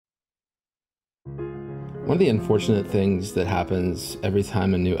One of the unfortunate things that happens every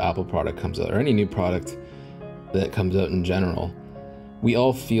time a new Apple product comes out, or any new product that comes out in general, we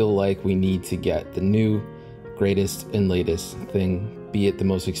all feel like we need to get the new, greatest and latest thing, be it the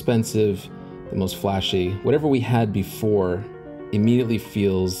most expensive, the most flashy. Whatever we had before immediately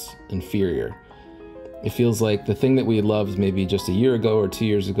feels inferior. It feels like the thing that we loved maybe just a year ago or 2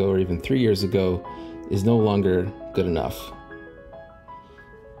 years ago or even 3 years ago is no longer good enough.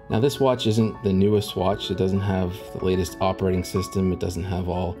 Now, this watch isn't the newest watch. It doesn't have the latest operating system. It doesn't have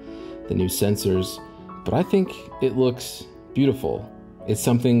all the new sensors, but I think it looks beautiful. It's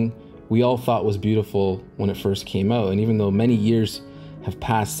something we all thought was beautiful when it first came out, and even though many years have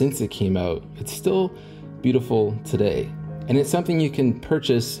passed since it came out, it's still beautiful today. And it's something you can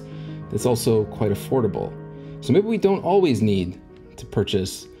purchase that's also quite affordable. So maybe we don't always need to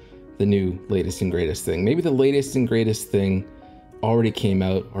purchase the new latest and greatest thing. Maybe the latest and greatest thing already came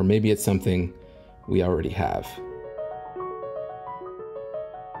out, or maybe it's something we already have.